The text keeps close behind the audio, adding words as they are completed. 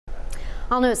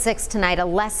All News 6 tonight, a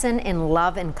lesson in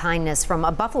love and kindness from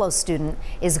a Buffalo student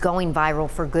is going viral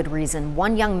for good reason.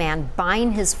 One young man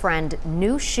buying his friend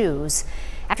new shoes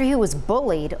after he was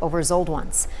bullied over his old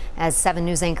ones. As 7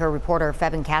 News anchor reporter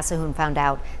Febin Casahoon found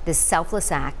out, this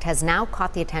selfless act has now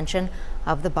caught the attention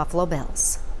of the Buffalo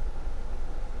Bills.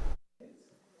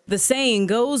 The saying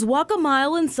goes, walk a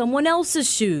mile in someone else's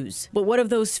shoes. But what if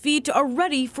those feet are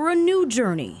ready for a new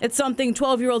journey? It's something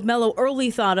 12-year-old Mello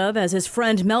early thought of as his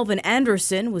friend Melvin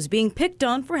Anderson was being picked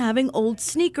on for having old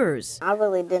sneakers. I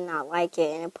really did not like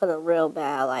it, and it put a real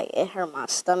bad, it hurt my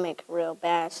stomach real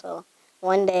bad. So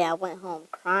one day I went home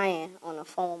crying on the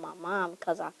phone with my mom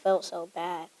because I felt so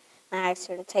bad. And I asked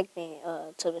her to take me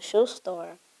to the shoe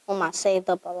store on my saved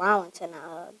up allowance, and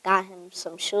I got him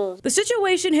some shoes. The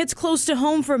situation hits close to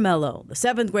home for Mello. The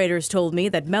 7th graders told me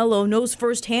that Mello knows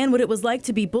firsthand what it was like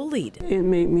to be bullied. It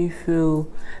made me feel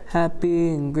happy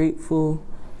and grateful,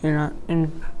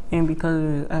 and because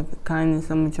of his act of kindness,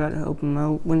 I'm gonna try to help him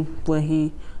out when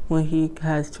he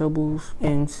has troubles,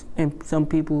 and some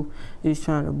people is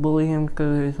trying to bully him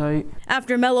because of his height.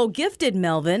 After Mello gifted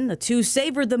Melvin, the two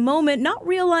savored the moment, not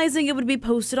realizing it would be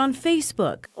posted on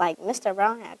Facebook. Mr.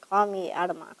 Brown had called me out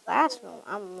of my classroom.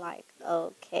 I'm like,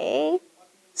 okay.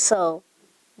 So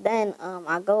then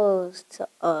I goes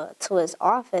to his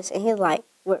office, and he's like,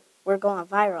 we're going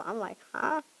viral. I'm like,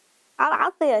 huh? I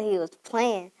thought he was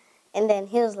playing. And then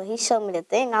he showed me the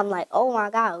thing. I'm like, oh my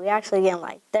God, we're actually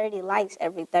getting 30 likes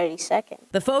every 30 seconds.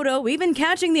 The photo even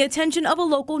catching the attention of a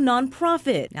local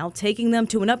nonprofit, now taking them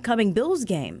to an upcoming Bills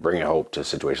game. Bringing hope to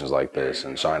situations like this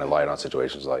and shining a light on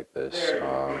situations like this.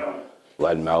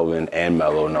 Letting Melvin and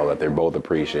Mello know that they're both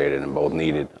appreciated and both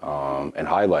needed, and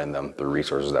highlighting them through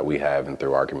resources that we have and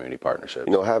through our community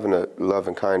partnerships. Having a love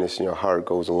and kindness in your heart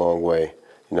goes a long way.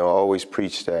 I always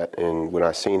preach that, and when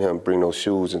I seen him bring those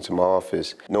shoes into my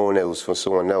office, knowing it was for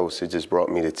someone else, it just brought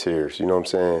me to tears, you know what I'm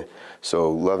saying? So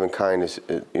love and kindness,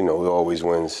 it always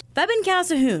wins. Febin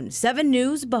Casahoon, 7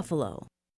 News, Buffalo.